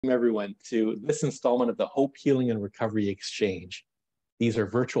Everyone to this installment of the Hope Healing and Recovery Exchange. These are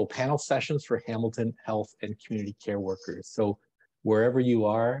virtual panel sessions for Hamilton Health and Community Care workers. So wherever you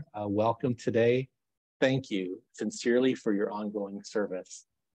are, welcome today. Thank you sincerely for your ongoing service.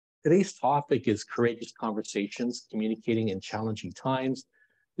 Today's topic is courageous conversations, communicating in challenging times.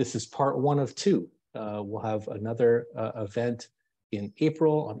 This is part one of two. We'll have another event in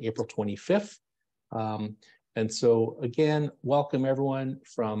April, on April 25th. And so again, welcome everyone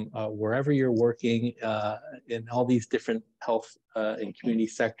from wherever you're working in all these different health and community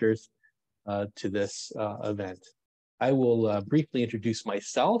sectors to this event. I will briefly introduce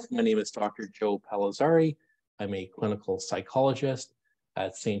myself. My name is Dr. Joe Palazzari. I'm a clinical psychologist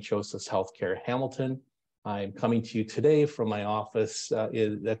at St. Joseph's Healthcare Hamilton. I'm coming to you today from my office at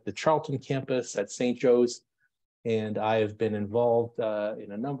the Charlton campus at St. Joe's. And I have been involved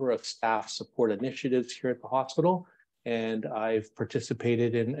in a number of staff support initiatives here at the hospital. And I've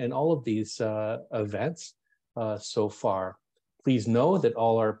participated in all of these events so far. Please know that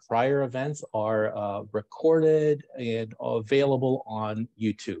all our prior events are recorded and available on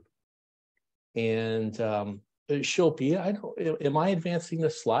YouTube. And Shilpi, am I advancing the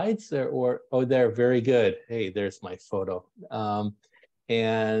slides or oh, they're very good. Hey, there's my photo.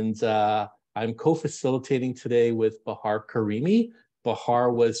 I'm co-facilitating today with Bahar Karimi.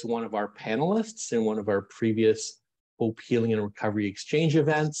 Bahar was one of our panelists in one of our previous Hope Healing and Recovery Exchange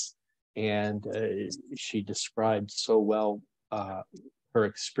events. And she described so well her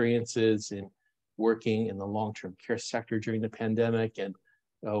experiences in working in the long-term care sector during the pandemic. And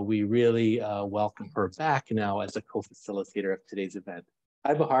we really welcome her back now as a co-facilitator of today's event.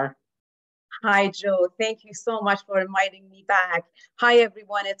 Hi, Bahar. Hi, Joe. Thank you so much for inviting me back. Hi,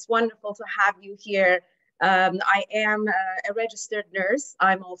 everyone. It's wonderful to have you here. I am a registered nurse.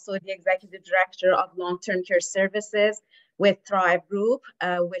 I'm also the executive director of long-term care services with Thrive Group,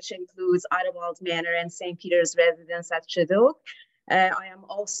 which includes Idlewild Manor and St. Peter's Residence at Chidok. I am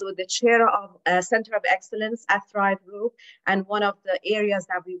also the chair of Center of Excellence at Thrive Group. And one of the areas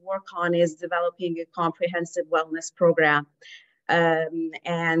that we work on is developing a comprehensive wellness program. I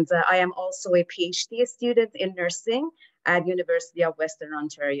am also a PhD student in nursing at University of Western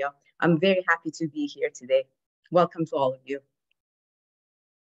Ontario. I'm very happy to be here today. Welcome to all of you.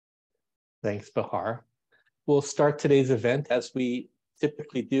 Thanks, Bahar. We'll start today's event as we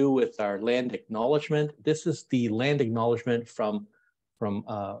typically do with our land acknowledgement. This is the land acknowledgement from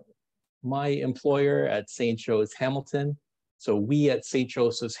my employer at St. Joe's Hamilton. So we at St.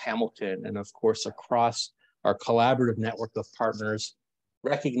 Joseph's Hamilton, and of course across our collaborative network of partners,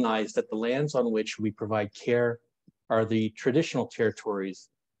 recognize that the lands on which we provide care are the traditional territories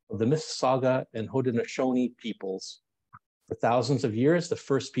of the Mississauga and Haudenosaunee peoples. For thousands of years, the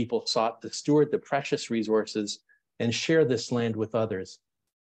first people sought to steward the precious resources and share this land with others.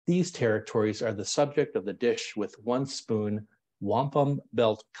 These territories are the subject of the Dish with One Spoon Wampum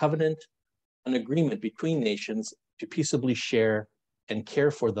Belt Covenant, an agreement between nations to peaceably share and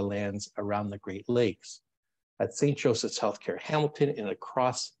care for the lands around the Great Lakes. At St. Joseph's Healthcare Hamilton and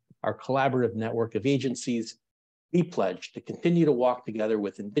across our collaborative network of agencies, we pledge to continue to walk together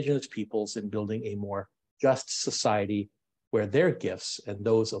with Indigenous peoples in building a more just society where their gifts and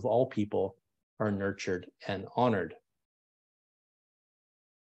those of all people are nurtured and honored.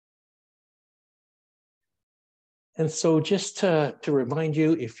 And so just to remind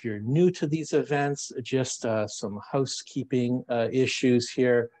you, if you're new to these events, just some housekeeping issues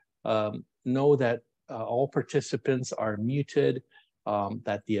here. Know that all participants are muted,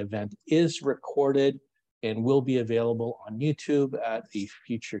 that the event is recorded and will be available on YouTube at a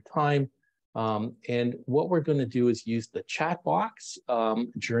future time. And what we're going to do is use the chat box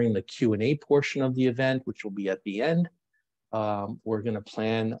during the Q&A portion of the event, which will be at the end. We're going to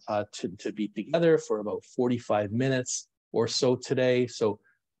plan to be together for about 45 minutes or so today. So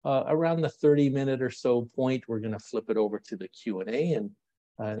around the 30-minute or so point, we're going to flip it over to the Q&A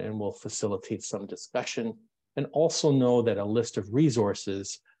and we'll facilitate some discussion. And also know that a list of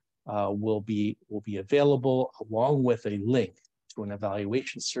resources will be available along with a link to an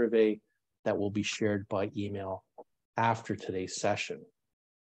evaluation survey that will be shared by email after today's session.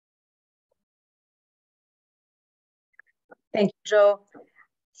 Thank you, Joe.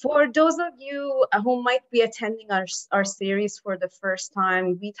 For those of you who might be attending our series for the first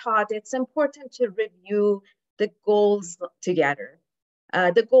time, we thought it's important to review the goals together.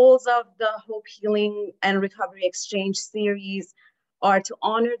 The goals of the Hope Healing and Recovery Exchange series are to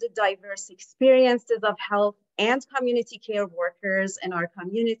honor the diverse experiences of health and community care workers in our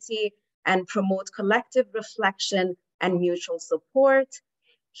community and promote collective reflection and mutual support,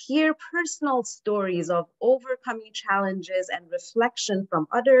 hear personal stories of overcoming challenges and reflection from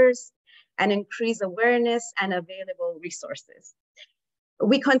others, and increase awareness and available resources.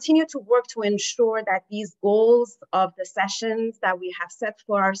 We continue to work to ensure that these goals of the sessions that we have set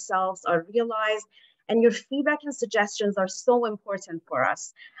for ourselves are realized, and your feedback and suggestions are so important for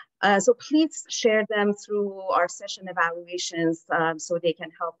us. So please share them through our session evaluations so they can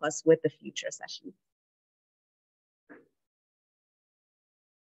help us with the future sessions.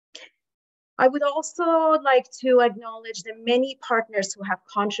 I would also like to acknowledge the many partners who have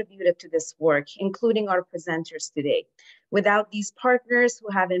contributed to this work, including our presenters today. Without these partners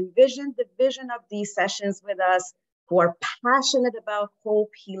who have envisioned the vision of these sessions with us, who are passionate about hope,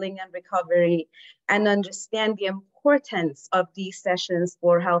 healing, and recovery, and understand the importance of these sessions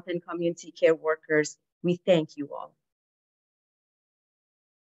for health and community care workers, we thank you all.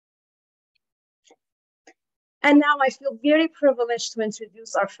 And now I feel very privileged to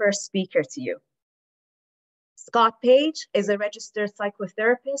introduce our first speaker to you. Scott Page is a registered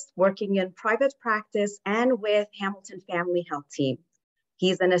psychotherapist working in private practice and with Hamilton Family Health Team.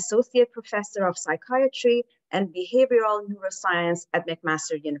 He's an associate professor of psychiatry and behavioral neuroscience at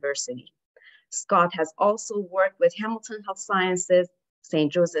McMaster University. Scott has also worked with Hamilton Health Sciences,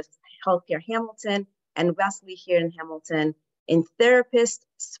 St. Joseph's Healthcare Hamilton, and Wesley here in Hamilton in therapist,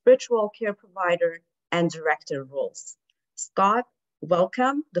 spiritual care provider, and director roles. Scott,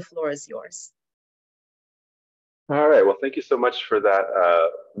 welcome. The floor is yours. All right. Well, thank you so much for that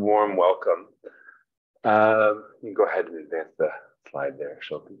warm welcome. You can go ahead and advance the slide there,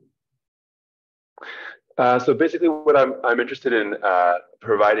 Shilpi. So basically what I'm interested in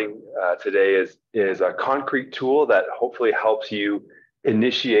providing today is a concrete tool that hopefully helps you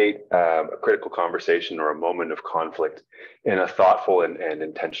initiate a critical conversation or a moment of conflict in a thoughtful and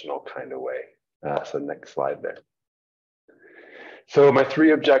intentional kind of way. So next slide there. So my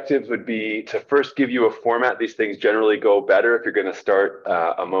three objectives would be to first give you a format. These things generally go better if you're going to start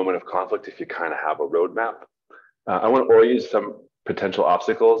a moment of conflict if you kind of have a roadmap. I want to orient some potential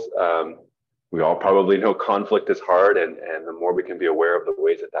obstacles. We all probably know conflict is hard, and the more we can be aware of the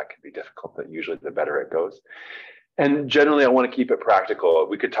ways that can be difficult, then usually the better it goes. And generally, I want to keep it practical.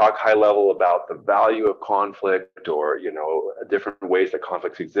 We could talk high level about the value of conflict or, different ways that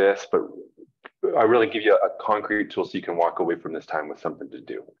conflicts exist, but I really give you a concrete tool so you can walk away from this time with something to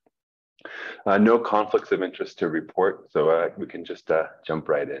do. No conflicts of interest to report, so we can just jump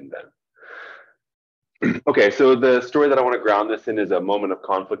right in then. Okay, so the story that I want to ground this in is a moment of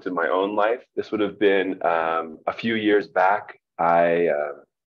conflict in my own life. This would have been a few years back. I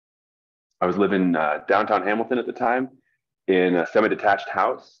was living downtown Hamilton at the time in a semi-detached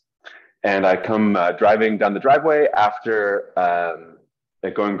house, and I come driving down the driveway after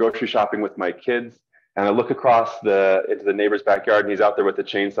going grocery shopping with my kids, and I look across into the neighbor's backyard, and he's out there with a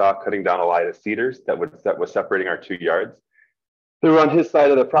chainsaw cutting down a line of cedars that was separating our 2 yards. They were on his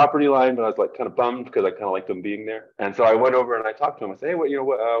side of the property line, but I was like kind of bummed because I kind of liked them being there. And so I went over and I talked to him. I said, "Hey,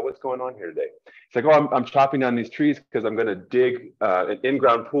 what's going on here today?" He's like, "Oh, I'm chopping down these trees because I'm going to dig an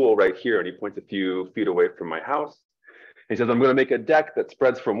in-ground pool right here." And he points a few feet away from my house. He says, "I'm going to make a deck that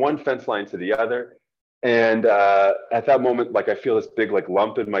spreads from one fence line to the other." And at that moment, I feel this big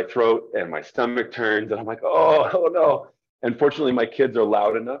lump in my throat and my stomach turns and I'm like, oh no. Unfortunately, my kids are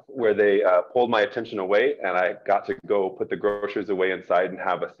loud enough where they pulled my attention away, and I got to go put the groceries away inside and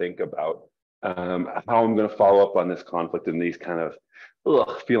have a think about how I'm going to follow up on this conflict and these kind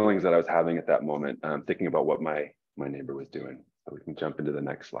of feelings that I was having at that moment, thinking about what my neighbor was doing. So we can jump into the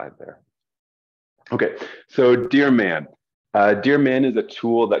next slide there. Okay, so Dear Man. Dear Man is a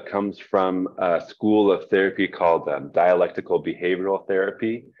tool that comes from a school of therapy called dialectical behavioral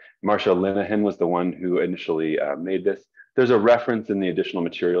therapy. Marsha Linehan was the one who initially made this. There's a reference in the additional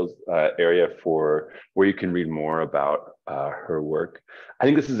materials area for where you can read more about her work. I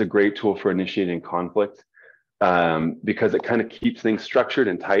think this is a great tool for initiating conflict because it kind of keeps things structured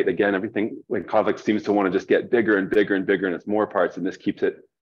and tight. Again, everything when conflict seems to want to just get bigger and bigger and bigger, and it's more parts, and this keeps it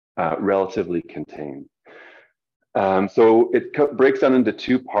relatively contained. So it breaks down into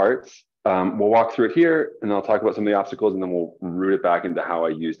two parts. We'll walk through it here, and I'll talk about some of the obstacles, and then we'll root it back into how I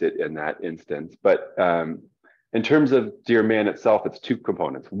used it in that instance. But in terms of Dear Man itself, it's two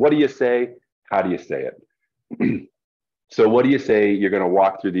components. What do you say? How do you say it? So what do you say? You're going to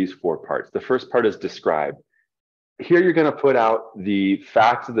walk through these four parts. The first part is describe. Here you're going to put out the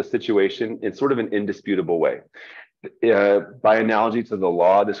facts of the situation in sort of an indisputable way. By analogy to the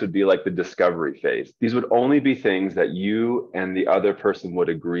law, this would be like the discovery phase. These would only be things that you and the other person would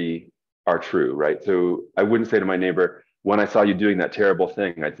agree are true, right? So I wouldn't say to my neighbor, when I saw you doing that terrible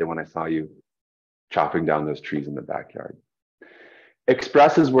thing, I'd say when I saw you chopping down those trees in the backyard.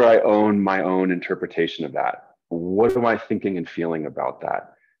 Express is where I own my own interpretation of that. What am I thinking and feeling about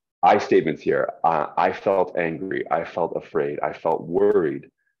that? I statements here. I felt angry. I felt afraid. I felt worried.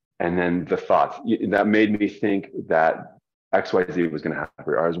 And then the thoughts that made me think that XYZ was going to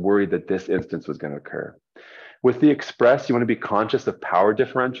happen. Or I was worried that this instance was going to occur. With the express, you want to be conscious of power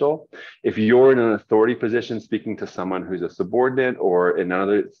differential. If you're in an authority position speaking to someone who's a subordinate, or in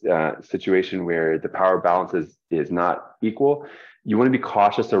another situation where the power balance is not equal, you want to be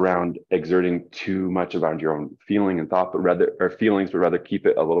cautious around exerting too much around your own feeling and thought, but rather keep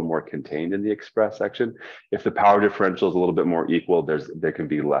it a little more contained in the express section. If the power differential is a little bit more equal, there can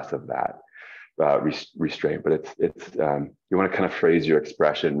be less of that restraint. But you want to kind of phrase your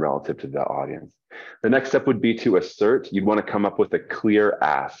expression relative to the audience. The next step would be to assert. You'd want to come up with a clear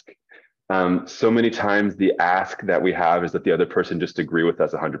ask. So many times the ask that we have is that the other person just agree with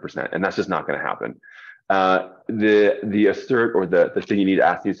us 100%, and that's just not going to happen. The assert, or the thing you need to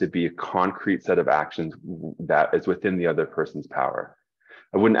ask, needs to be a concrete set of actions that is within the other person's power.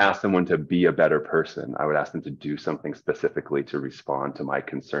 I wouldn't ask someone to be a better person. I would ask them to do something specifically to respond to my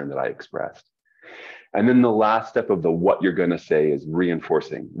concern that I expressed. And then the last step of the what you're going to say is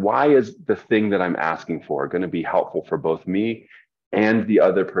reinforcing. Why is the thing that I'm asking for going to be helpful for both me and the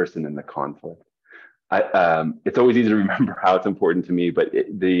other person in the conflict? It's always easy to remember how it's important to me, but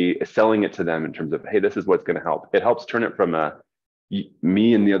selling it to them in terms of, hey, this is what's going to help. It helps turn it from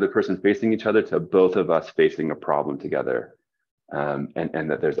me and the other person facing each other to both of us facing a problem together, and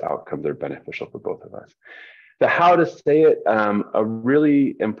that there's outcomes that are beneficial for both of us. The how to say it, a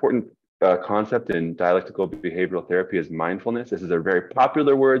really important concept in dialectical behavioral therapy is mindfulness. This is a very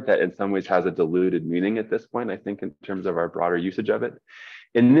popular word that in some ways has a diluted meaning at this point, I think, in terms of our broader usage of it.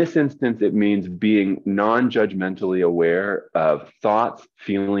 In this instance, it means being non-judgmentally aware of thoughts,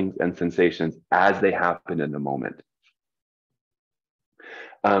 feelings, and sensations as they happen in the moment.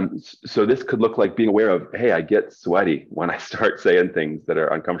 So this could look like being aware of, hey, I get sweaty when I start saying things that are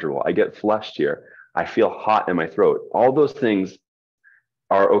uncomfortable. I get flushed here. I feel hot in my throat. All those things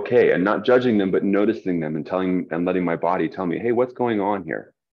are okay, and not judging them, but noticing them and letting my body tell me, hey, what's going on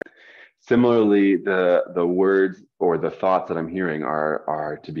here? Similarly, the words or the thoughts that I'm hearing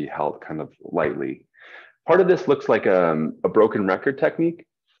are to be held kind of lightly. Part of this looks like a broken record technique,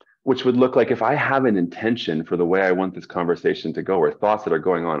 which would look like if I have an intention for the way I want this conversation to go, or thoughts that are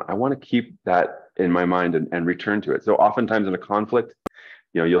going on, I want to keep that in my mind and return to it. So oftentimes in a conflict,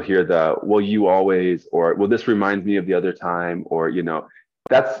 you'll hear well, you always, or well, this reminds me of the other time, or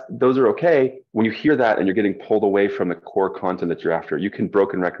those are okay. When you hear that and you're getting pulled away from the core content that you're after, you can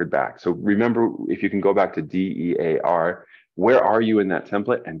broken record back. So remember, if you can go back to DEAR, where are you in that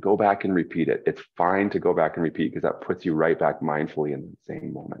template, and go back and repeat it. It's fine to go back and repeat, because that puts you right back mindfully in the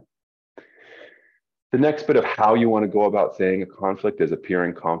same moment. The next bit of how you want to go about saying a conflict is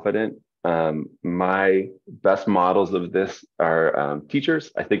appearing confident. My best models of this are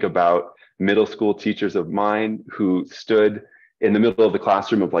teachers. I think about middle school teachers of mine who stood in the middle of the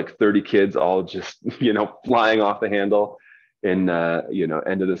classroom of like 30 kids, all just, flying off the handle in,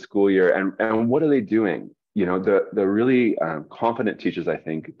 end of the school year. And what are they doing? The really confident teachers, I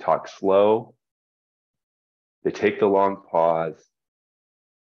think, talk slow. They take the long pause.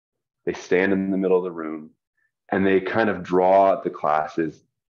 They stand in the middle of the room, and they kind of draw the class's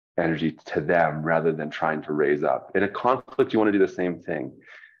energy to them rather than trying to raise up. In a conflict, you want to do the same thing.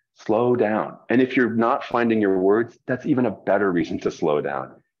 Slow down. And if you're not finding your words, that's even a better reason to slow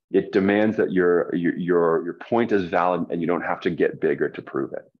down. It demands that your point is valid, and you don't have to get bigger to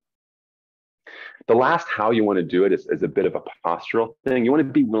prove it. The last how you want to do it is a bit of a postural thing. You want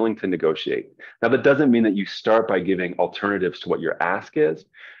to be willing to negotiate. Now, that doesn't mean that you start by giving alternatives to what your ask is,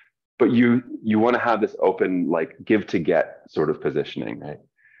 but you want to have this open, like, give to get sort of positioning, right?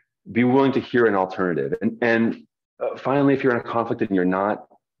 Be willing to hear an alternative. And finally, if you're in a conflict and you're not,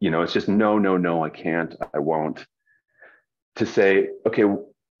 it's just no, I can't, I won't. To say, okay,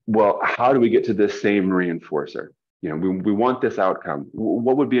 well, how do we get to this same reinforcer? We want this outcome.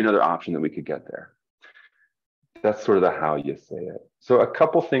 What would be another option that we could get there? That's sort of the how you say it. So a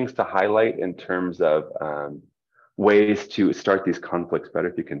couple things to highlight in terms of ways to start these conflicts better.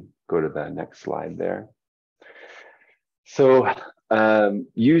 If you can go to the next slide there. So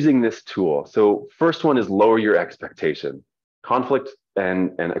using this tool. So first one is lower your expectation. Conflict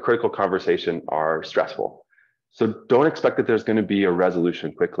and a critical conversation are stressful. So don't expect that there's going to be a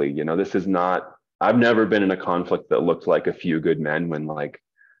resolution quickly. This is not, I've never been in a conflict that looked like A Few Good Men, when like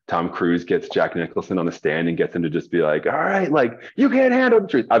Tom Cruise gets Jack Nicholson on the stand and gets him to just be like, all right, like, you can't handle the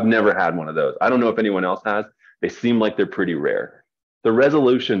truth. I've never had one of those. I don't know if anyone else has. They seem like they're pretty rare. The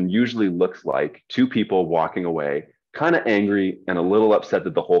resolution usually looks like two people walking away, kind of angry and a little upset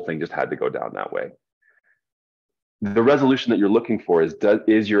that the whole thing just had to go down that way. The resolution that you're looking for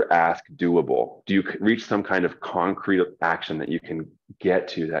is your ask doable? Do you reach some kind of concrete action that you can get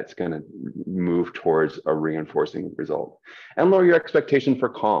to that's going to move towards a reinforcing result? And lower your expectation for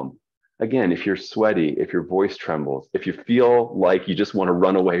calm. Again, if you're sweaty, if your voice trembles, if you feel like you just want to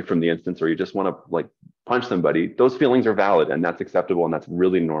run away from the instance or you just want to like punch somebody, those feelings are valid and that's acceptable and that's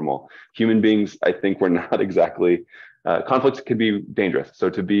really normal. Human beings, I think we're not exactly, conflicts can be dangerous. So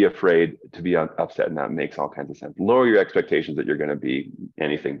to be afraid, to be upset, and that makes all kinds of sense. Lower your expectations that you're going to be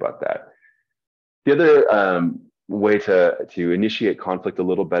anything but that. The other way to initiate conflict a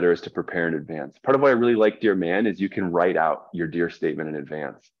little better is to prepare in advance. Part of why I really like Dear Man is you can write out your Dear statement in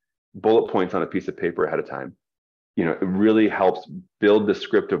advance. Bullet points on a piece of paper ahead of time. You know, it really helps build the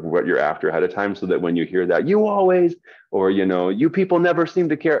script of what you're after ahead of time so that when you hear that, you always, or, you know, you people never seem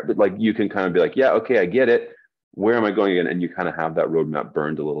to care, but like you can kind of be like, yeah, okay, I get it. Where am I going again? And you kind of have that roadmap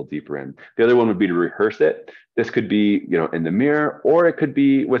burned a little deeper in. The other one would be to rehearse it. This could be, you know, in the mirror, or it could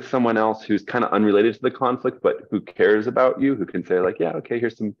be with someone else who's kind of unrelated to the conflict, but who cares about you, who can say like, yeah, okay,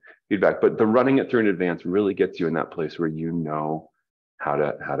 here's some feedback. But the running it through in advance really gets you in that place where you know how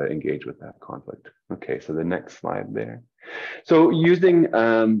to engage with that conflict. Okay, so the next slide there. So using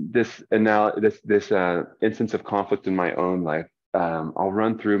this instance of conflict in my own life, I'll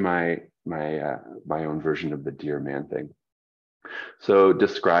run through my own version of the Dear Man thing. So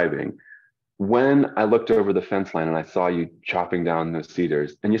describing, when I looked over the fence line and I saw you chopping down those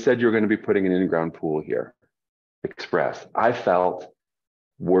cedars, and you said you were going to be putting an in-ground pool here, express, I felt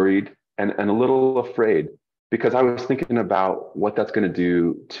worried and a little afraid, because I was thinking about what that's going to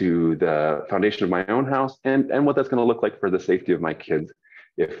do to the foundation of my own house and what that's going to look like for the safety of my kids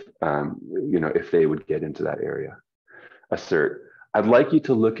if if they would get into that area. Assert, I'd like you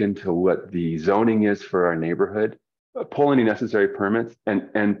to look into what the zoning is for our neighborhood, pull any necessary permits,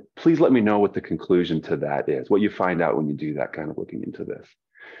 and please let me know what the conclusion to that is, what you find out when you do that kind of looking into this.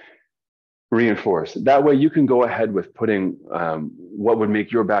 Reinforce. That way you can go ahead with putting what would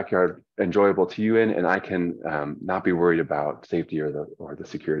make your backyard enjoyable to you in, and I can not be worried about safety or the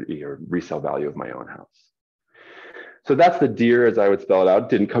security or resale value of my own house. So that's the Dear as I would spell it out.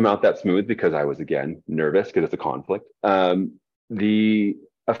 Didn't come out that smooth because I was, again, nervous because it's a conflict. The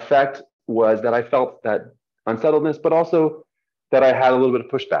effect was that I felt that unsettledness, but also that I had a little bit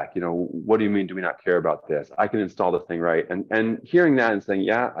of pushback. You know, what do you mean, do we not care about this? I can install the thing, right? And hearing that and saying,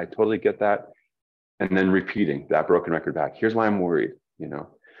 yeah, I totally get that. And then repeating that broken record back. Here's why I'm worried, you know.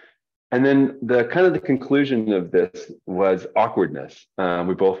 And then the conclusion of this was awkwardness.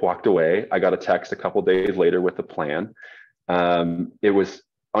 We both walked away. I got a text a couple days later with a plan. It was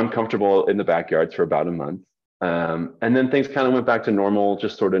uncomfortable in the backyards for about a month. And then things kind of went back to normal,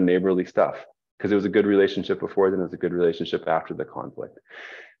 just sort of neighborly stuff, because it was a good relationship before, then it was a good relationship after the conflict.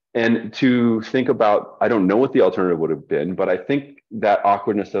 And to think about, I don't know what the alternative would have been, but I think that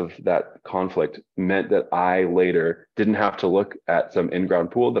awkwardness of that conflict meant that I later didn't have to look at some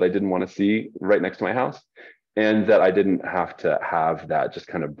in-ground pool that I didn't want to see right next to my house, and that I didn't have to have that just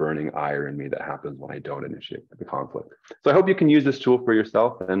kind of burning ire in me that happens when I don't initiate the conflict. So I hope you can use this tool for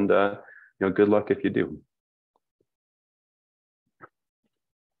yourself, and good luck if you do.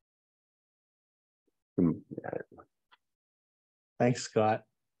 Thanks, Scott.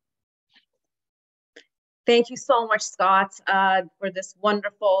 Thank you so much, Scott, for this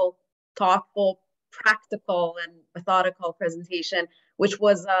wonderful, thoughtful, practical, and methodical presentation, which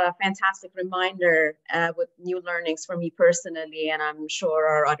was a fantastic reminder with new learnings for me personally, and I'm sure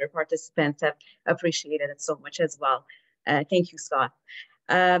our other participants have appreciated it so much as well. Thank you, Scott.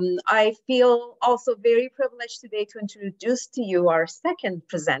 I feel also very privileged today to introduce to you our second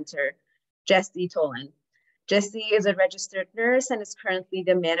presenter, Jessie Tolan. Jessie is a registered nurse and is currently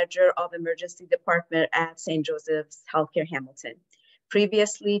the manager of emergency department at St. Joseph's Healthcare Hamilton.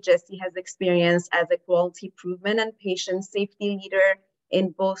 Previously, Jessie has experience as a quality improvement and patient safety leader in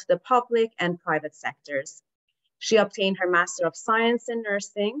both the public and private sectors. She obtained her Master of Science in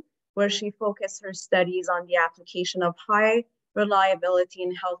Nursing, where she focused her studies on the application of high reliability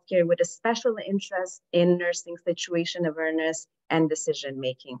in healthcare with a special interest in nursing situation awareness and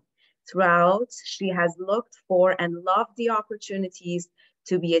decision-making. Throughout, she has looked for and loved the opportunities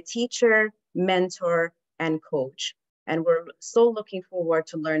to be a teacher, mentor, and coach. And we're so looking forward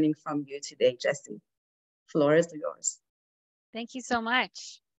to learning from you today, Jessie. Floor is yours. Thank you so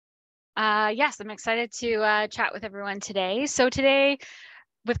much. Yes, I'm excited to chat with everyone today. So today,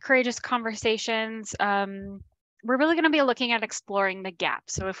 with Courageous Conversations, we're really going to be looking at exploring the gap.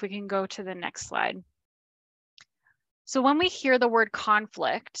 So if we can go to the next slide. So when we hear the word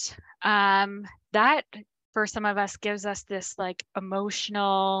conflict, that for some of us gives us this like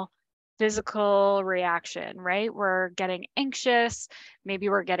emotional, physical reaction, right? We're getting anxious, maybe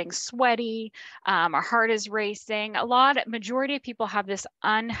we're getting sweaty, our heart is racing. Majority of people have this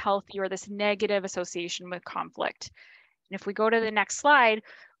unhealthy or this negative association with conflict. And if we go to the next slide,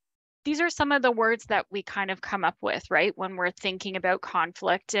 these are some of the words that we kind of come up with, right? When we're thinking about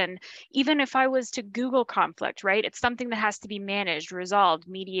conflict. And even if I was to Google conflict, right? It's something that has to be managed, resolved,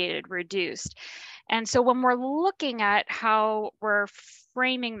 mediated, reduced. And so when we're looking at how we're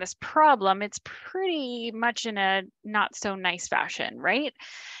framing this problem, it's pretty much in a not so nice fashion, right?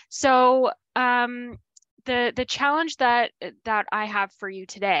 So the challenge that I have for you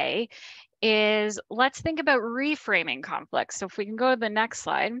today is, let's think about reframing conflict. So if we can go to the next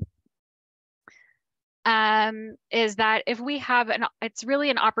slide. Is that if we have it's really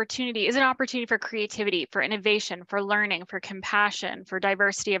an opportunity for creativity, for innovation, for learning, for compassion, for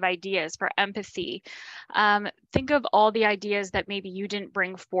diversity of ideas, for empathy. Think of all the ideas that maybe you didn't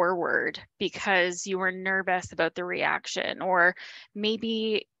bring forward because you were nervous about the reaction, or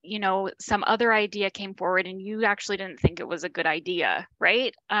maybe, you know, some other idea came forward and you actually didn't think it was a good idea,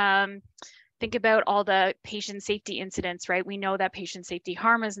 right? Think about all the patient safety incidents, right? We know that patient safety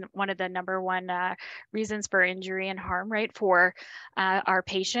harm is one of the #1 reasons for injury and harm, right, for our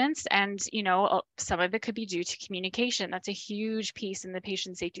patients. And, you know, some of it could be due to communication. That's a huge piece in the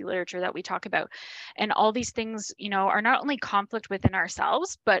patient safety literature that we talk about. And all these things, you know, are not only conflict within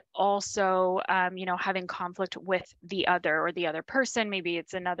ourselves, but also, you know, having conflict with the other or the other person. Maybe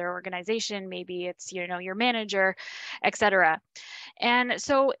it's another organization, maybe it's, you know, your manager, etc. And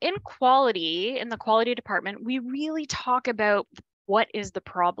so in the quality department, we really talk about what is the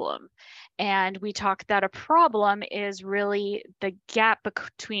problem. And we talk that a problem is really the gap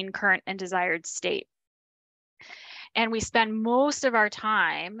between current and desired state. And we spend most of our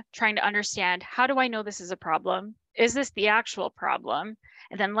time trying to understand, how do I know this is a problem? Is this the actual problem?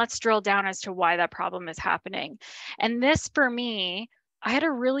 And then let's drill down as to why that problem is happening. And this, for me, I had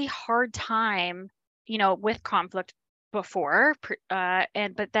a really hard time, you know, with conflict before,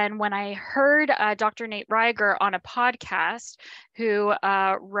 but then when I heard Dr. Nate Reiger on a podcast, who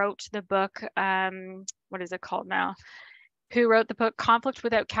wrote the book, what is it called now? Who wrote the book Conflict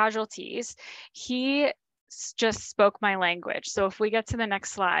Without Casualties, he just spoke my language. So if we get to the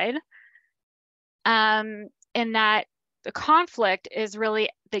next slide, in that the conflict is really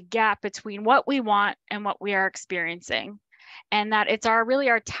the gap between what we want and what we are experiencing. And that it's really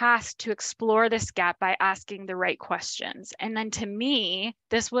our task to explore this gap by asking the right questions. And then to me,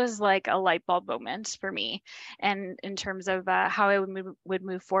 this was like a light bulb moment for me, and in terms of how I would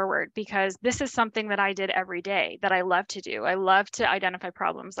move forward, because this is something that I did every day that I love to do. I love to identify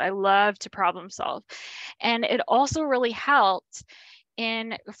problems. I love to problem solve. And it also really helped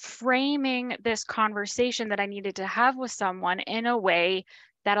in framing this conversation that I needed to have with someone in a way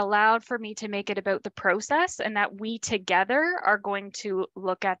that allowed for me to make it about the process, and that we together are going to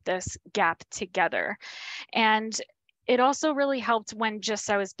look at this gap together. And it also really helped when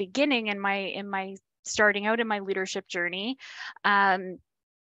just I was beginning in my starting out in my leadership journey, I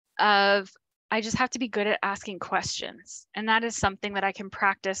just have to be good at asking questions. And that is something that I can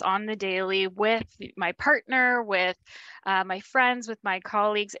practice on the daily with my partner, with my friends, with my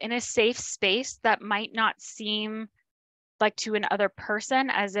colleagues, in a safe space that might not seem like to another person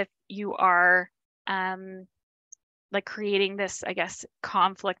as if you are like creating this, I guess,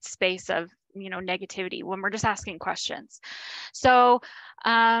 conflict space of, you know, negativity, when we're just asking questions. So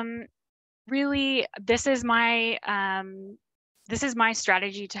really, this is my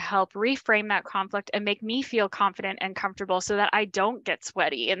strategy to help reframe that conflict and make me feel confident and comfortable, so that I don't get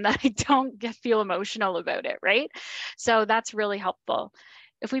sweaty and that I don't feel emotional about it, right? So that's really helpful.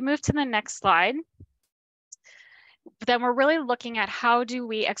 If we move to the next slide, then we're really looking at how do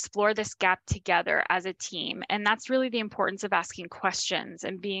we explore this gap together as a team. And that's really the importance of asking questions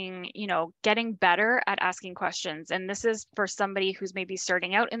and being, you know, getting better at asking questions. And this is for somebody who's maybe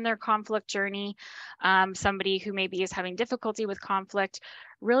starting out in their conflict journey, somebody who maybe is having difficulty with conflict.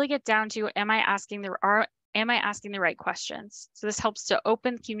 Really get down to, am I asking the right questions? So this helps to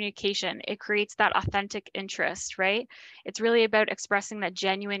open communication. It creates that authentic interest, right? It's really about expressing that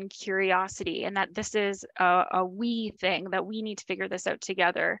genuine curiosity, and that this is a we thing, that we need to figure this out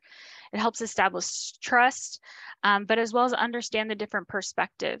together. It helps establish trust, but as well as understand the different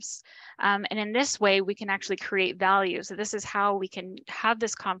perspectives. And in this way, we can actually create value. So this is how we can have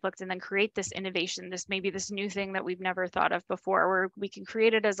this conflict and then create this innovation, this new thing that we've never thought of before, where we can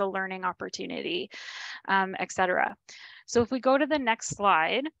create it as a learning opportunity, etc. So if we go to the next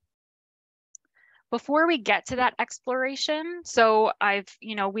slide, before we get to that exploration, so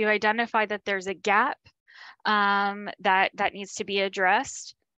we've identified that there's a gap. that needs to be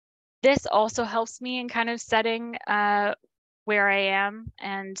addressed. This also helps me in kind of setting where I am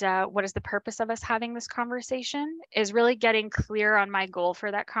and what is the purpose of us having this conversation, is really getting clear on my goal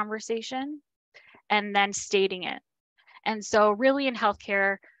for that conversation and then stating it. And so really in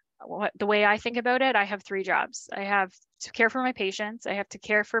healthcare, the way I think about it, I have 3 jobs. I have to care for my patients, I have to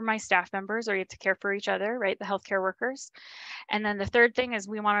care for my staff members, or you have to care for each other, right? The healthcare workers. And then the third thing is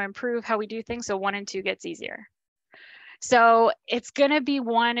we want to improve how we do things, so 1 and 2 gets easier. So it's going to be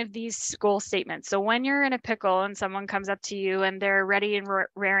one of these goal statements. So when you're in a pickle and someone comes up to you and they're ready and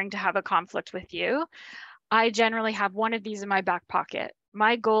raring to have a conflict with you, I generally have one of these in my back pocket.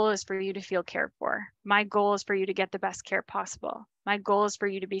 My goal is for you to feel cared for. My goal is for you to get the best care possible. My goal is for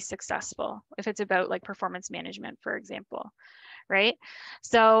you to be successful, if it's about like performance management, for example, right?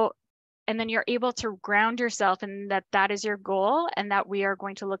 So, and then you're able to ground yourself in that is your goal and that we are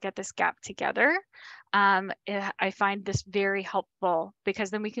going to look at this gap together. I find this very helpful because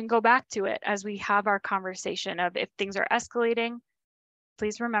then we can go back to it as we have our conversation of if things are escalating,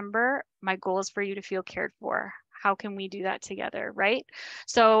 please remember my goal is for you to feel cared for. How can we do that together, right?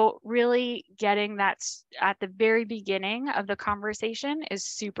 So really getting that at the very beginning of the conversation is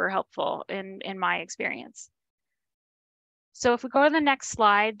super helpful in my experience. So if we go to the next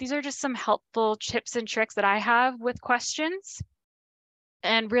slide, these are just some helpful tips and tricks that I have with questions.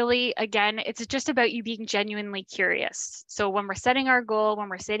 And really, again, it's just about you being genuinely curious. So when we're setting our goal, when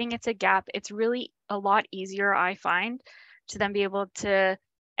we're stating it's a gap, it's really a lot easier, I find, to then be able to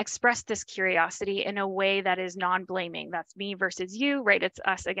express this curiosity in a way that is non-blaming. That's me versus you, right? It's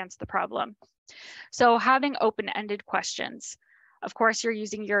us against the problem. So having open-ended questions. Of course, you're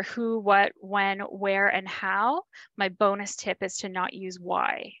using your who, what, when, where, and how. My bonus tip is to not use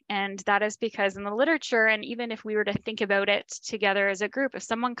why. And that is because in the literature, and even if we were to think about it together as a group, if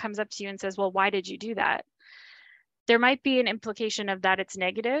someone comes up to you and says, well, why did you do that? There might be an implication of that it's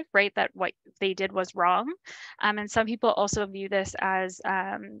negative, right? That what they did was wrong. And some people also view this as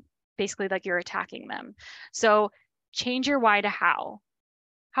basically like you're attacking them. So change your why to how.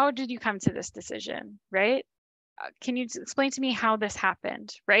 How did you come to this decision, right? Can you explain to me how this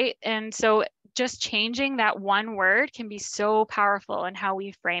happened, right? And so just changing that one word can be so powerful in how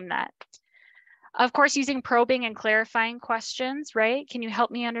we frame that. Of course, using probing and clarifying questions, right? Can you help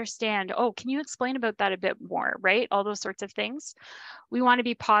me understand? Oh, can you explain about that a bit more, right? All those sorts of things. We want to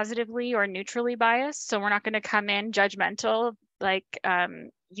be positively or neutrally biased. So we're not going to come in judgmental, like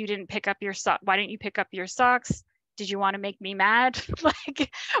you didn't pick up your sock. Why didn't you pick up your socks? Did you want to make me mad?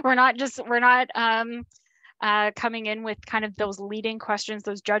 Like we're not coming in with kind of those leading questions,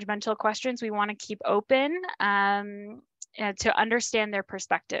 those judgmental questions. We want to keep open to understand their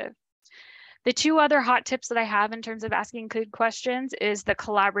perspective. The 2 other hot tips that I have in terms of asking good questions is the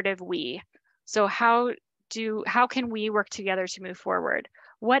collaborative we. So how can we work together to move forward?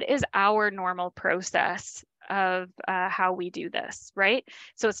 What is our normal process of how we do this, right?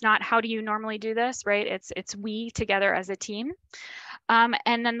 So it's not how do you normally do this, right? It's we together as a team.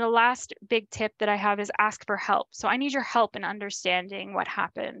 And then the last big tip that I have is ask for help. So I need your help in understanding what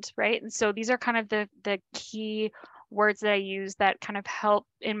happened, right? And so these are kind of the key words that I use that kind of help,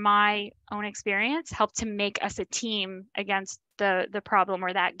 in my own experience, help to make us a team against the problem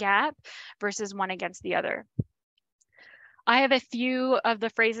or that gap versus one against the other. I have a few of the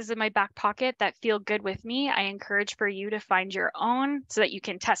phrases in my back pocket that feel good with me. I encourage for you to find your own so that you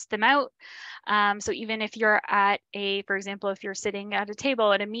can test them out. So even if you're at for example, if you're sitting at a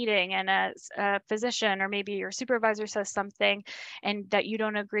table at a meeting and a physician or maybe your supervisor says something and that you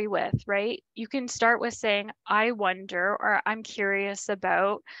don't agree with, right? You can start with saying, I wonder, or I'm curious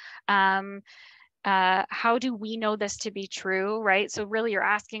about, how do we know this to be true, right? So really you're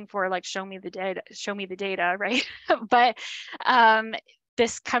asking for like, show me the data, right? But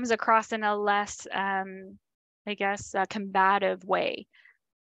this comes across in a less, I guess, combative way.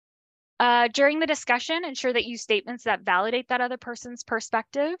 During the discussion, ensure that you use statements that validate that other person's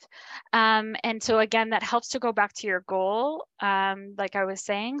perspective. And so again, that helps to go back to your goal, like I was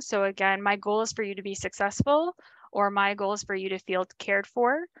saying. So again, my goal is for you to be successful, or my goal is for you to feel cared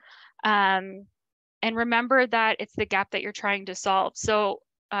for. And remember that it's the gap that you're trying to solve. So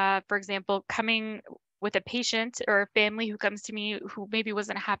for example, coming with a patient or a family who comes to me who maybe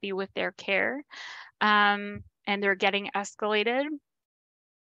wasn't happy with their care, and they're getting escalated,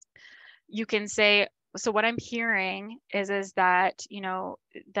 you can say, so what I'm hearing is that, you know,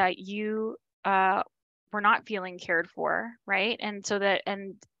 that you were not feeling cared for, right? And so that,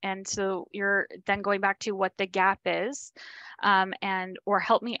 and so you're then going back to what the gap is, or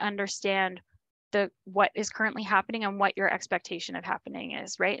help me understand what is currently happening and what your expectation of happening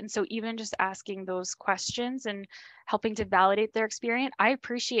is, right? And so even just asking those questions and helping to validate their experience, I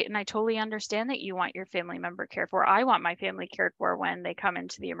appreciate and I totally understand that you want your family member cared for. I want my family cared for when they come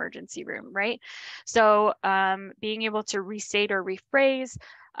into the emergency room, right? So being able to restate or rephrase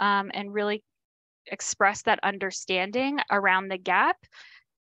and really express that understanding around the gap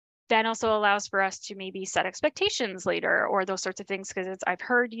then also allows for us to maybe set expectations later or those sorts of things, because it's I've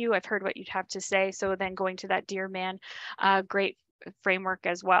heard you, I've heard what you'd have to say. So then going to that Dear Man, great framework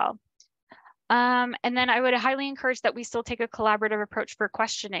as well. And then I would highly encourage that we still take a collaborative approach for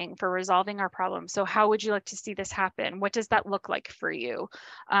questioning, for resolving our problems. So how would you like to see this happen? What does that look like for you?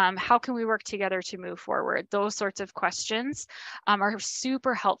 How can we work together to move forward? Those sorts of questions are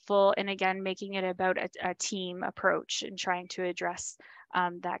super helpful. And again, making it about a team approach and trying to address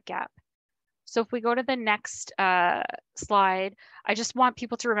that gap. So if we go to the next slide, I just want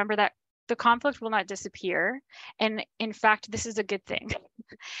people to remember that the conflict will not disappear. And in fact, this is a good thing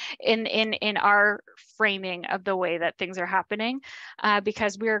in our framing of the way that things are happening,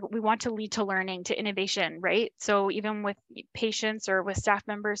 because we want to lead to learning, to innovation, right? So even with patients or with staff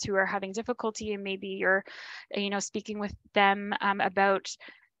members who are having difficulty, and maybe you're, speaking with them about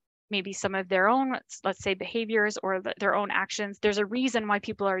maybe some of their own, let's say, behaviors or their own actions. There's a reason why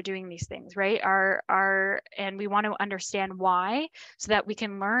people are doing these things, right? And we want to understand why, so that we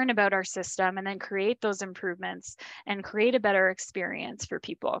can learn about our system and then create those improvements and create a better experience for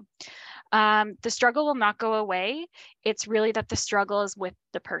people. The struggle will not go away. It's really that the struggle is with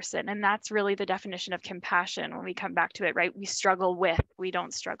the person. And that's really the definition of compassion when we come back to it, right? We struggle with, we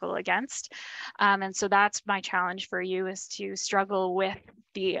don't struggle against. And so that's my challenge for you, is to struggle with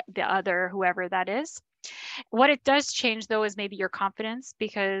the other, whoever that is. What it does change though is maybe your confidence,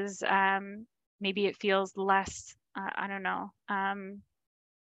 because maybe it feels less, I don't know,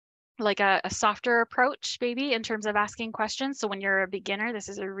 like a softer approach maybe in terms of asking questions. So when you're a beginner, this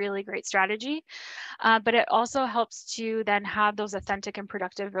is a really great strategy, but it also helps to then have those authentic and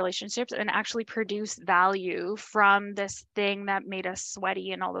productive relationships and actually produce value from this thing that made us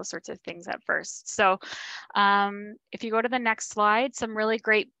sweaty and all those sorts of things at first. So if you go to the next slide, some really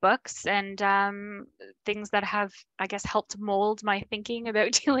great books and things that have, I guess, helped mold my thinking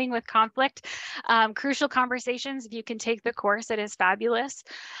about dealing with conflict. Crucial Conversations, if you can take the course, it is fabulous.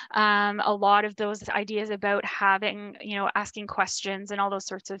 A lot of those ideas about having, asking questions and all those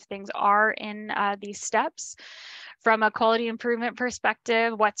sorts of things are in these steps. From a quality improvement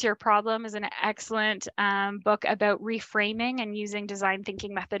perspective, What's Your Problem is an excellent book about reframing and using design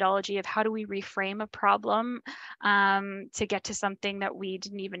thinking methodology of how do we reframe a problem to get to something that we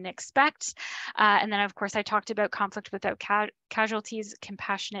didn't even expect. And then, of course, I talked about Conflict Without Casualties,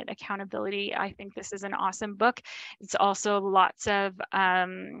 Compassionate Accountability. I think this is an awesome book. It's also lots of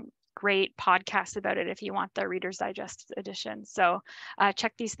great podcasts about it if you want the Reader's Digest edition. So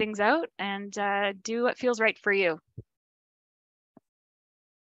check these things out and do what feels right for you.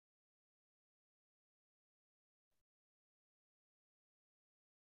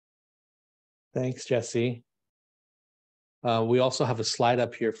 Thanks, Jesse. We also have a slide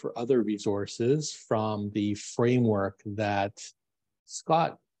up here for other resources from the framework that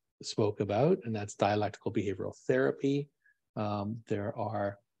Scott spoke about, and that's dialectical behavioral therapy.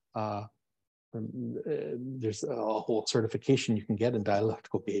 There's a whole certification you can get in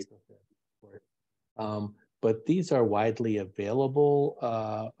dialectical behavioral therapy. But these are widely available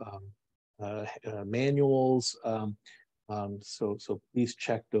manuals. So please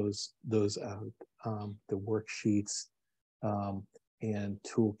check those out. The worksheets and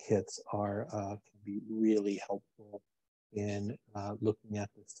toolkits can be really helpful in looking at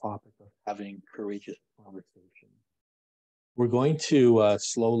this topic of having courageous conversations. We're going to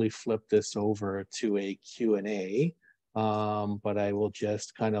slowly flip this over to a Q&A, but I will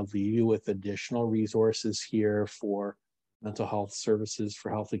just kind of leave you with additional resources here for mental health services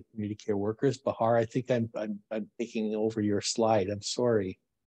for health and community care workers. Bahar, I think I'm taking over your slide. I'm sorry.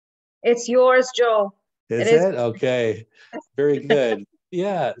 It's yours, Joe. Is it? Okay, very good.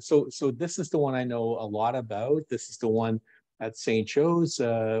 Yeah, so this is the one I know a lot about. This is the one at St. Joe's.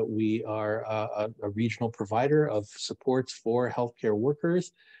 We are a regional provider of supports for healthcare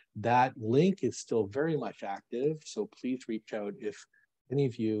workers. That link is still very much active, so please reach out if any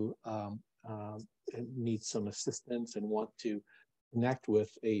of you need some assistance and want to connect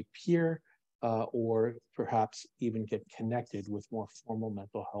with a peer or perhaps even get connected with more formal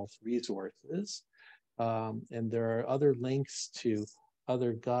mental health resources. And there are other links to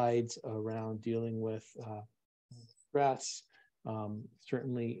other guides around dealing with stress.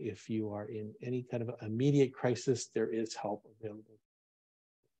 Certainly, if you are in any kind of immediate crisis, there is help available.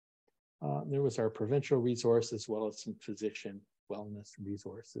 There was our provincial resource as well as some physician wellness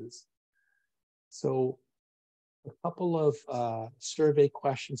resources. So a couple of survey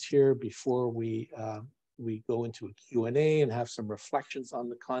questions here before we go into a Q&A and have some reflections on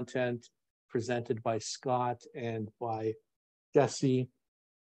the content presented by Scott and by Jesse.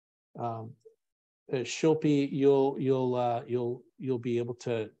 Shilpi, you'll be able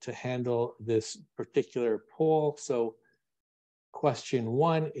to handle this particular poll. So question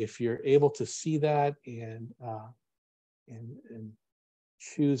 1, if you're able to see that and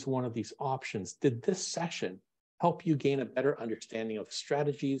choose one of these options, did this session help you gain a better understanding of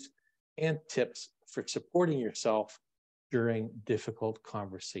strategies and tips for supporting yourself during difficult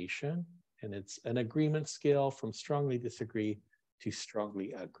conversation? And it's an agreement scale from strongly disagree to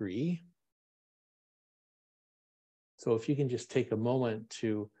strongly agree. So if you can just take a moment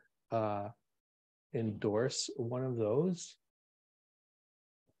to endorse one of those.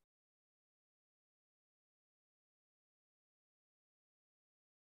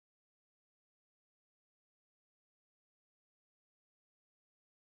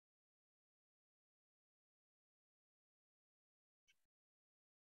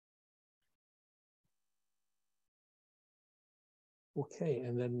 Okay,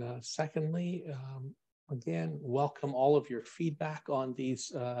 and then secondly, again, welcome all of your feedback on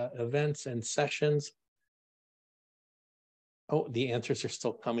these events and sessions. Oh, the answers are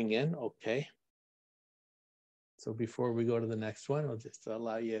still coming in, okay. So before we go to the next one, I'll just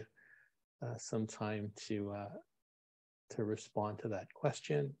allow you some time to respond to that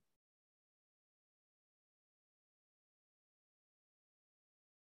question.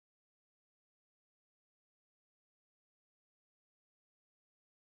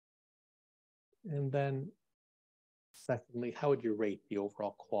 And then secondly, how would you rate the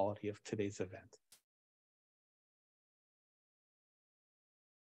overall quality of today's event?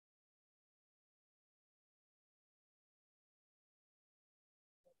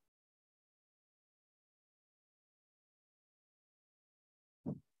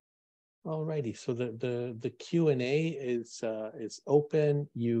 All righty, so the Q&A is open.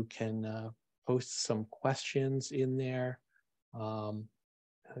 You can post some questions in there.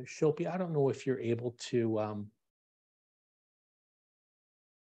 Shilpi, I don't know if you're able to,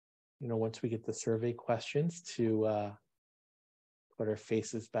 once we get the survey questions, to put our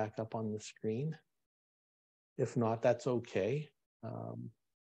faces back up on the screen. If not, that's okay.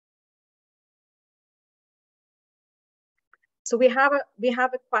 So we have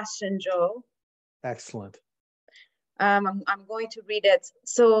a question, Joe. Excellent. I'm going to read it.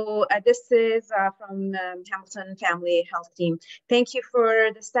 So this is from Hamilton Family Health Team. Thank you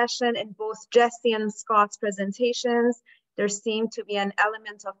for the session. In both Jesse and Scott's presentations, there seemed to be an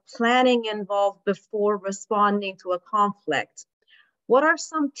element of planning involved before responding to a conflict. What are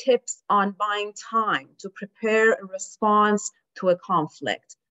some tips on buying time to prepare a response to a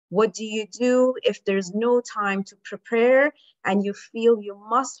conflict? What do you do if there's no time to prepare and you feel you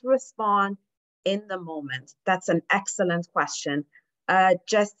must respond in the moment? That's an excellent question.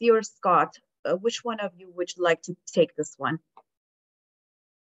 Jesse or Scott, which one of you would like to take this one?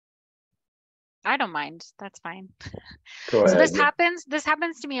 I don't mind. That's fine. Go ahead. So this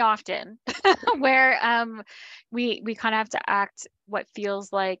happens to me often, where we kind of have to act what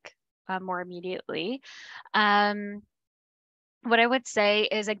feels like more immediately. What I would say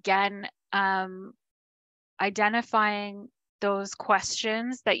is, again, identifying those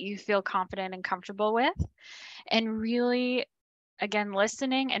questions that you feel confident and comfortable with, and really, again,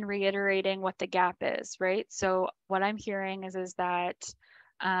 listening and reiterating what the gap is, right? So what I'm hearing is that,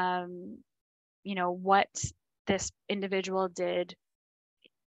 what this individual did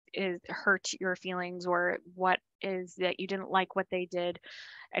is hurt your feelings, or what is that you didn't like what they did,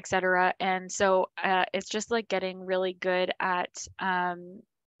 etc. And so it's just like getting really good at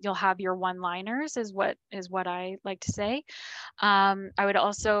you'll have your one-liners is what I like to say. I would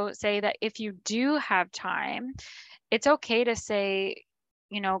also say that if you do have time, it's okay to say,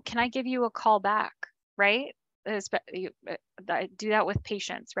 can I give you a call back, right? I do that with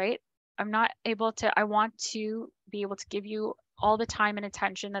patients, right? I want to be able to give you all the time and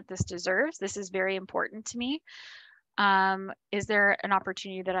attention that this deserves. This is very important to me. Is there an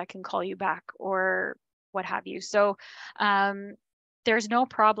opportunity that I can call you back, or what have you? So there's no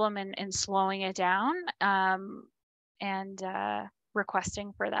problem in slowing it down and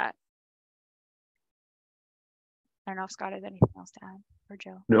requesting for that. I don't know if Scott has anything else to add, or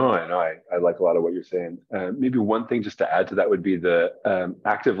Joe. No, I like a lot of what you're saying. Maybe one thing just to add to that would be the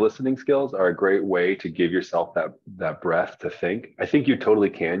active listening skills are a great way to give yourself that breath to think. I think you totally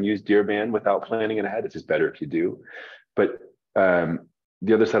can use Dear Ban without planning it ahead. It's just better if you do. But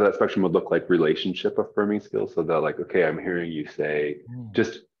the other side of that spectrum would look like relationship affirming skills. So that like, okay, I'm hearing you say,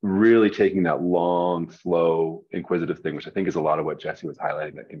 just really taking that long, slow, inquisitive thing, which I think is a lot of what Jesse was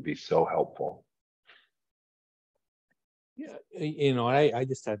highlighting, that can be so helpful. Yeah, you know, I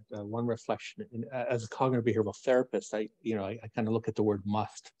just had one reflection. As a cognitive behavioral therapist, I kind of look at the word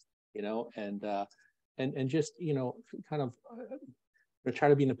must, you know, and just, you know, kind of try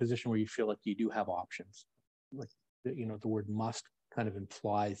to be in a position where you feel like you do have options. Like, you know, the word must kind of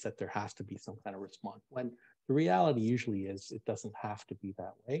implies that there has to be some kind of response, when the reality usually is it doesn't have to be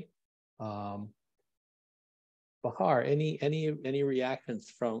that way. Bahar, any reactions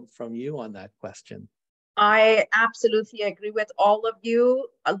from you on that question? I absolutely agree with all of you.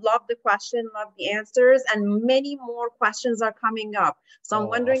 I love the question, love the answers, and many more questions are coming up. So I'm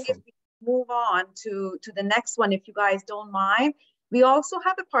wondering Awesome. if we move on to the next one, if you guys don't mind. We also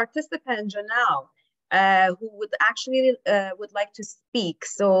have a participant, Janelle, who would actually would like to speak.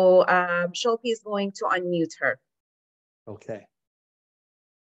 So Shilpi is going to unmute her. Okay.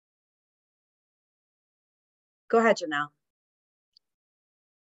 Go ahead, Janelle.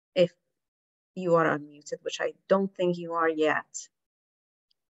 If you are unmuted, which I don't think you are yet.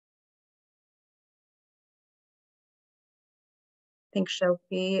 I think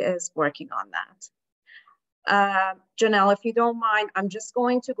Shilpi is working on that. Janelle, if you don't mind, I'm just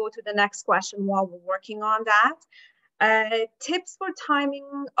going to go to the next question while we're working on that. Tips for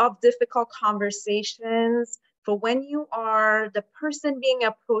timing of difficult conversations for when you are the person being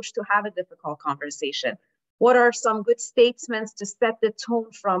approached to have a difficult conversation. What are some good statements to set the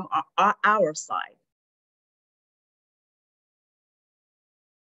tone from our side?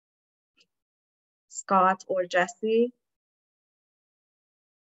 Scott or Jesse?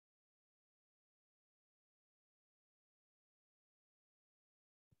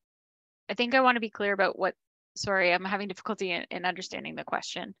 I think I want to be clear about what, sorry, I'm having difficulty in understanding the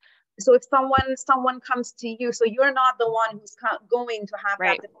question. So if someone comes to you, so you're not the one who's going to have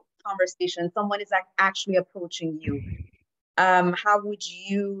Right. that conversation, someone is actually approaching you. How would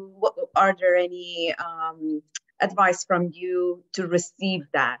you, are there any advice from you to receive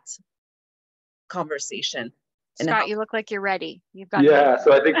that conversation? Scott, you look like you're ready. You've got Yeah,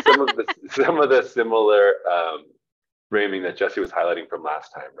 so I think some of the similar framing that Jesse was highlighting from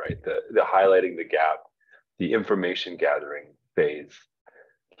last time, right? The highlighting the gap, the information gathering phase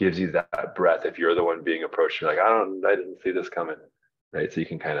gives you that breath. If you're the one being approached, you're like, I didn't see this coming, right? So you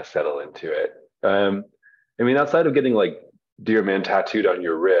can kind of settle into it. I mean, outside of getting like Dear Man tattooed on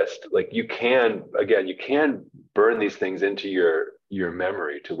your wrist, like you can burn these things into your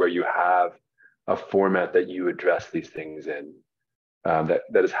memory to where you have a format that you address these things in,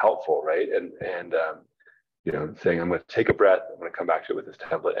 that is helpful, right? And you know, saying I'm going to take a breath, I'm going to come back to it with this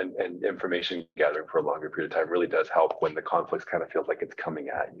template, and information gathering for a longer period of time really does help when the conflict kind of feels like it's coming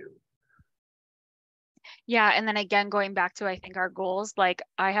at you. Yeah, and then again, going back to, I think, our goals, like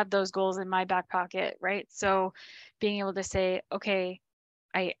I have those goals in my back pocket, right? So being able to say, okay,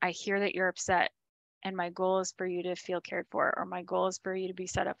 I hear that you're upset, and my goal is for you to feel cared for, or my goal is for you to be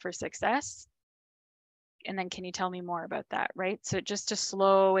set up for success. And then can you tell me more about that, right? So just to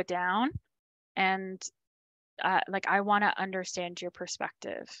slow it down, and like I want to understand your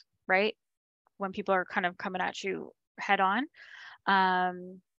perspective, right? When people are kind of coming at you head on.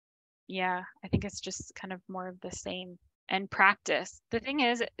 Yeah, I think it's just kind of more of the same, and practice. The thing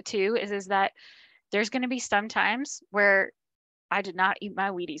is too, is that there's going to be some times where I did not eat my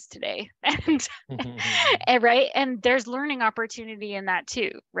Wheaties today, and right, and there's learning opportunity in that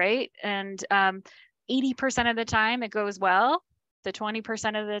too, right? And 80% of the time it goes well. The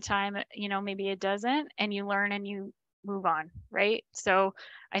 20% of the time, you know, maybe it doesn't, and you learn and you move on, right? So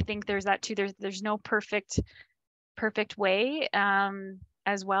I think there's that too. There's no perfect way.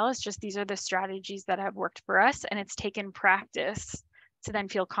 As well as just these are the strategies that have worked for us, and it's taken practice to then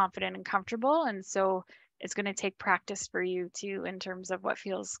feel confident and comfortable. And so it's going to take practice for you too, in terms of what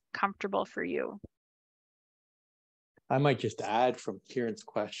feels comfortable for you. I might just add from Kieran's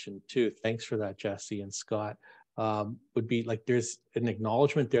question too. Thanks for that, Jesse and Scott. Would be like there's an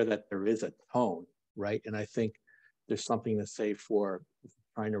acknowledgement there that there is a tone, right? And I think there's something to say for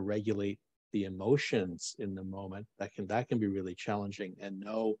trying to regulate the emotions in the moment. That can be really challenging, and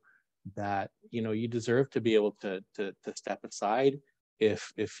know that, you know, you deserve to be able to step aside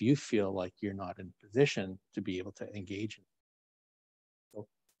if you feel like you're not in position to be able to engage in. So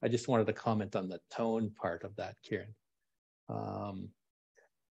I just wanted to comment on the tone part of that, Kieran.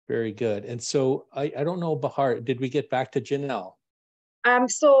 Very good. And so I don't know, Bahar, did we get back to Janelle?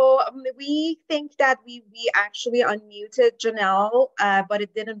 We think that we actually unmuted Janelle, but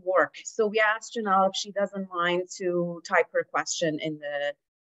it didn't work. So we asked Janelle if she doesn't mind to type her question in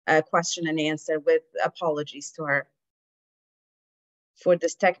the question and answer, with apologies to her for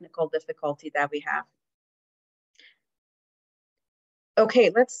this technical difficulty that we have.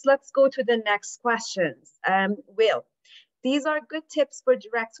 Okay, let's go to the next questions. Will, these are good tips for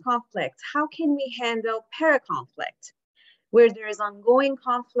direct conflict. How can we handle paraconflict, where there is ongoing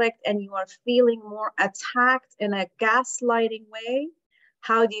conflict and you are feeling more attacked in a gaslighting way?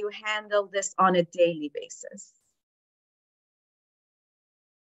 How do you handle this on a daily basis?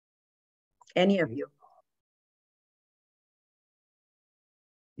 Any of you?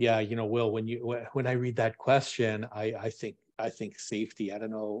 Yeah, you know, Will, when I read that question, I think safety. I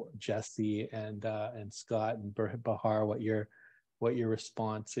don't know, Jesse and Scott and Bahar, what your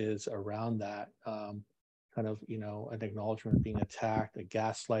response is around that. Kind of, you know, an acknowledgement of being attacked, a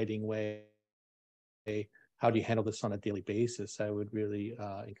gaslighting way. How do you handle this on a daily basis? I would really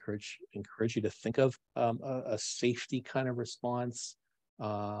encourage you to think of a safety kind of response,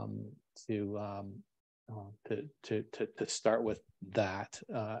 to start with that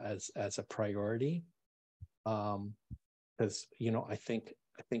as a priority, because you know I think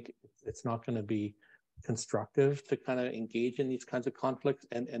it's not going to be constructive to kind of engage in these kinds of conflicts,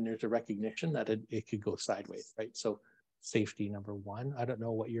 and there's a recognition that it could go sideways, right? So safety, number one. I don't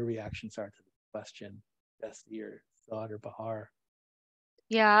know what your reactions are to the question, Jesse or Scott or Bahar.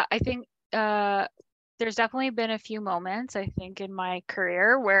 Yeah, I think there's definitely been a few moments, I think, in my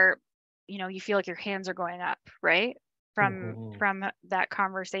career where, you know, you feel like your hands are going up, right? From that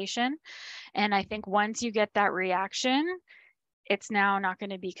conversation. And I think once you get that reaction, it's now not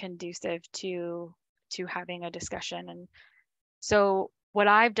going to be conducive to having a discussion. And so what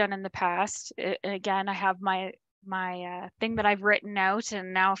I've done in the past, again, I have my thing that I've written out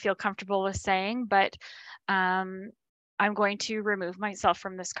and now feel comfortable with saying, but I'm going to remove myself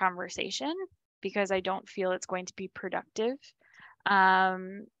from this conversation because I don't feel it's going to be productive.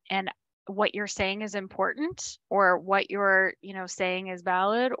 And what you're saying is important, or what you're, you know, saying is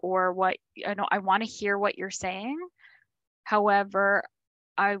valid, or what, I know, I want to hear what you're saying. However,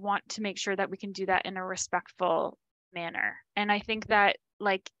 I want to make sure that we can do that in a respectful manner. And I think that,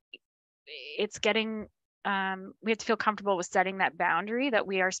 like, it's getting, we have to feel comfortable with setting that boundary that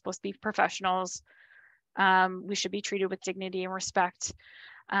we are supposed to be professionals. We should be treated with dignity and respect.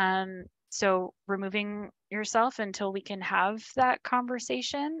 So removing yourself until we can have that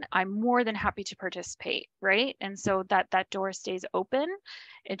conversation, I'm more than happy to participate, right? And so that door stays open.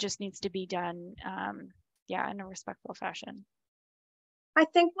 It just needs to be done, in a respectful fashion. I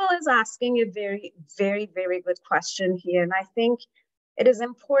think Will is asking a very, very, very good question here. And I think it is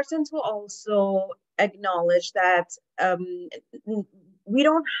important to also acknowledge that we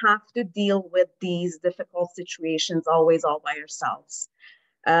don't have to deal with these difficult situations always all by ourselves.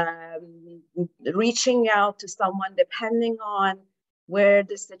 Reaching out to someone, depending on where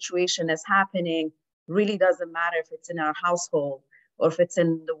the situation is happening, really doesn't matter if it's in our household or if it's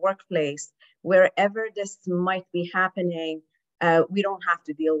in the workplace. Wherever this might be happening, we don't have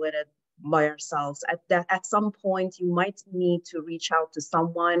to deal with it by ourselves. At some point, you might need to reach out to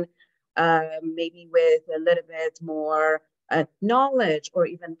someone, maybe with a little bit more knowledge or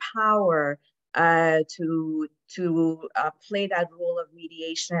even power, to play that role of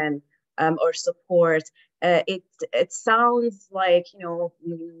mediation or support. It sounds like, you know,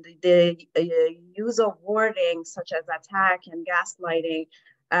 the use of wording such as attack and gaslighting,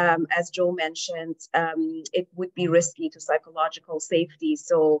 as Joe mentioned, it would be risky to psychological safety.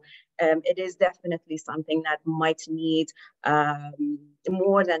 So it is definitely something that might need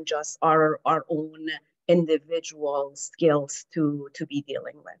more than just our own individual skills to be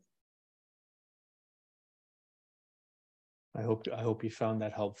dealing with. I hope you found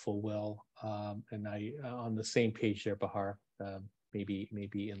that helpful, Will. And I on the same page there, Bahar.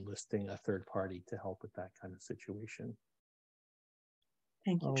 Maybe enlisting a third party to help with that kind of situation.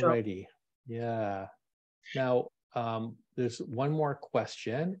 Thank you, Joe. Alrighty, yeah. Now there's one more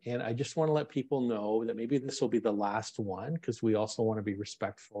question, and I just want to let people know that maybe this will be the last one, because we also want to be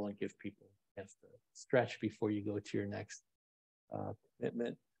respectful and give people a chance to stretch before you go to your next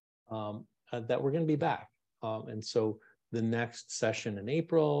commitment. That we're going to be back, and so the next session in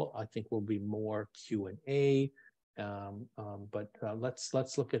April, I think, will be more Q&A. But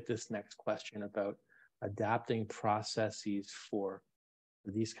let's look at this next question about adapting processes for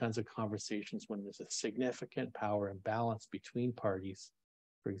these kinds of conversations when there's a significant power imbalance between parties.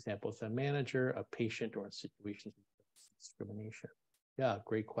 For example, as a manager, a patient, or in situations of discrimination. Yeah,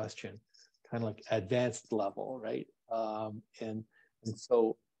 great question. Kind of like advanced level, right? And And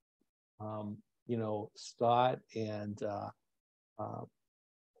so, you know, Scott and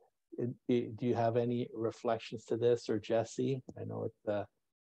do you have any reflections to this, or Jesse? I know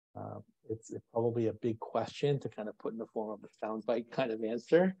it's probably a big question to kind of put in the form of a soundbite kind of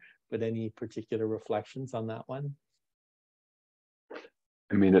answer, but any particular reflections on that one?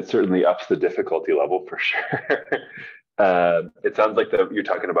 I mean, it certainly ups the difficulty level for sure. It sounds like you're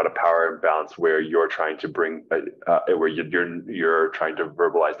talking about a power imbalance where you're trying to bring, where you're trying to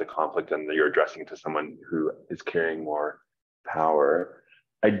verbalize the conflict and you're addressing it to someone who is carrying more power.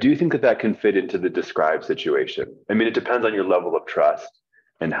 I do think that can fit into the described situation. I mean, it depends on your level of trust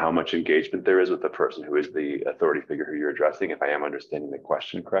and how much engagement there is with the person who is the authority figure who you're addressing, if I am understanding the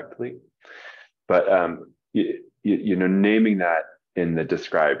question correctly. But you know, naming that in the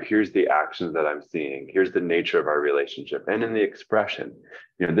describe, here's the actions that I'm seeing, here's the nature of our relationship, and in the expression,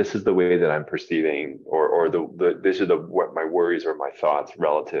 you know, this is the way that I'm perceiving, or this is what my worries or my thoughts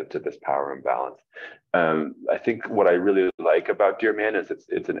relative to this power imbalance. I think what I really like about Dear Man is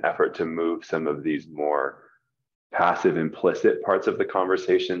it's an effort to move some of these more passive, implicit parts of the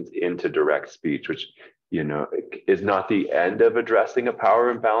conversations into direct speech, which, you know, is not the end of addressing a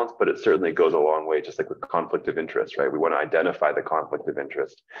power imbalance, but it certainly goes a long way, just like with conflict of interest, right? We want to identify the conflict of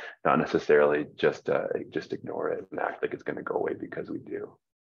interest, not necessarily just ignore it and act like it's going to go away because we do.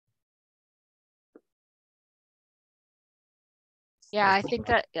 Yeah, I think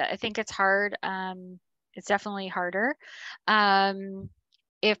it's hard. It's definitely harder.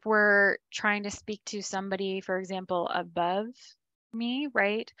 If we're trying to speak to somebody, for example, above me,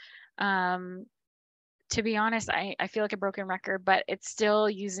 right? To be honest, I feel like a broken record, but it's still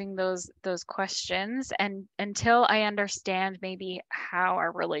using those questions, and until I understand maybe how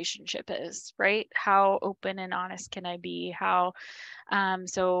our relationship is, right? How open and honest can I be? How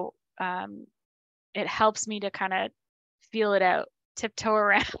it helps me to kind of feel it out, tiptoe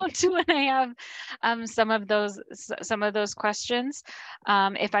around when I have some of those questions,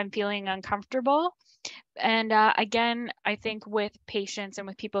 if I'm feeling uncomfortable. And again, I think with patients and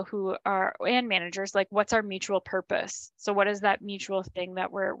with people who are, and managers, like, what's our mutual purpose? So what is that mutual thing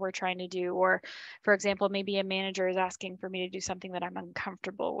that we're trying to do? Or, for example, maybe a manager is asking for me to do something that I'm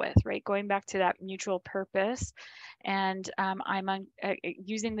uncomfortable with, right? Going back to that mutual purpose, and I'm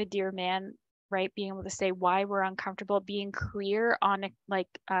using the Dear Man, right? Being able to say why we're uncomfortable, being clear on like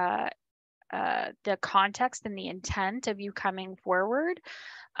the context and the intent of you coming forward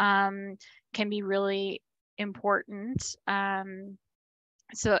can be really important.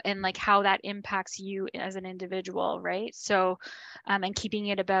 So, and like how that impacts you as an individual, right? So, and keeping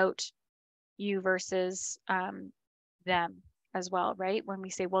it about you versus them as well, right? When we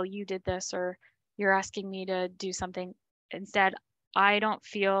say, well, you did this, or you're asking me to do something, instead, I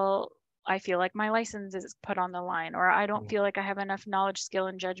feel like my license is put on the line, or I don't feel like I have enough knowledge, skill,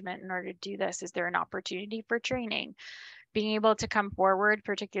 and judgment in order to do this. Is there an opportunity for training? Being able to come forward,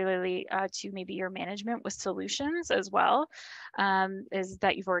 particularly to maybe your management, with solutions as well, is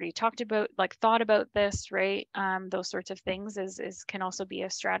that you've already talked about, like thought about this, right? Those sorts of things can also be a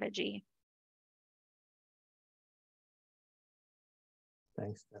strategy.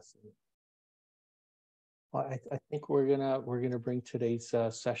 Thanks, Jesse. Well, I think we're gonna bring today's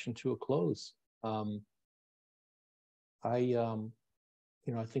session to a close.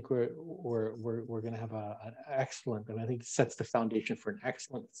 You know, I think we're gonna have an excellent, and I think sets the foundation for an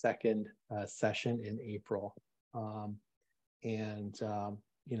excellent second session in April.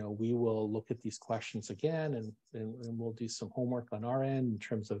 You know, we will look at these questions again, and we'll do some homework on our end in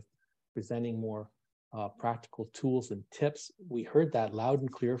terms of presenting more practical tools and tips. We heard that loud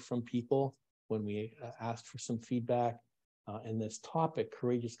and clear from people when we asked for some feedback. And this topic,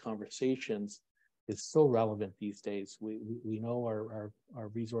 courageous conversations, is so relevant these days. We know our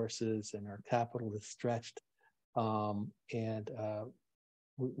resources and our capital is stretched, and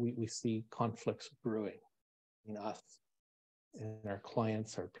we see conflicts brewing in us and our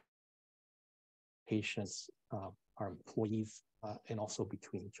clients, our patients, our employees, and also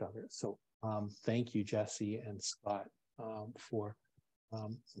between each other. So thank you, Jesse and Scott, for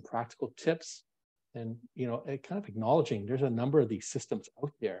some practical tips, and, you know, kind of acknowledging there's a number of these systems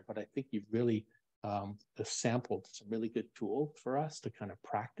out there, but I think you've really sampled some really good tools for us to kind of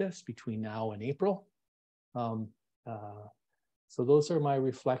practice between now and April. So those are my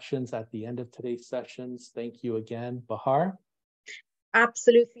reflections at the end of today's sessions. Thank you again, Bahar.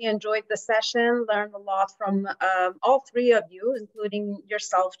 Absolutely enjoyed the session, learned a lot from all three of you, including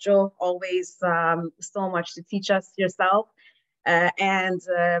yourself, Joe. Always so much to teach us yourself, and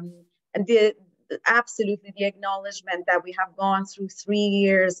absolutely the acknowledgement that we have gone through 3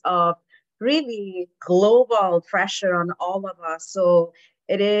 years of really global pressure on all of us. So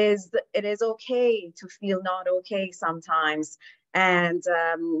it is okay to feel not okay sometimes, and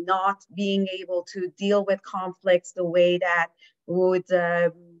not being able to deal with conflicts the way that would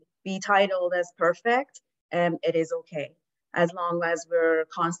be titled as perfect. It is okay, as long as we're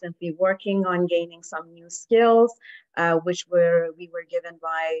constantly working on gaining some new skills, which we were given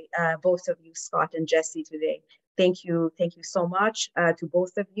by both of you, Scott and Jesse, today. Thank you so much to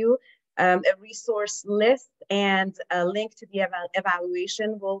both of you. A resource list and a link to the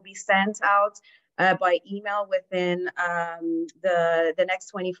evaluation will be sent out by email within the next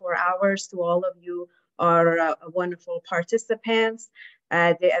 24 hours to all of you, our wonderful participants.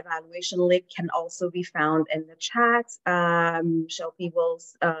 The evaluation link can also be found in the chat. Shelby will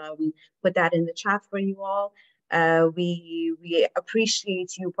put that in the chat for you all. We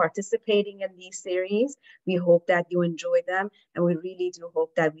appreciate you participating in these series. We hope that you enjoy them, and we really do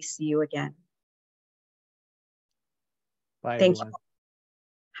hope that we see you again. Bye, Thank everyone. you.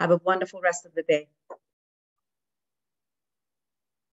 Have a wonderful rest of the day.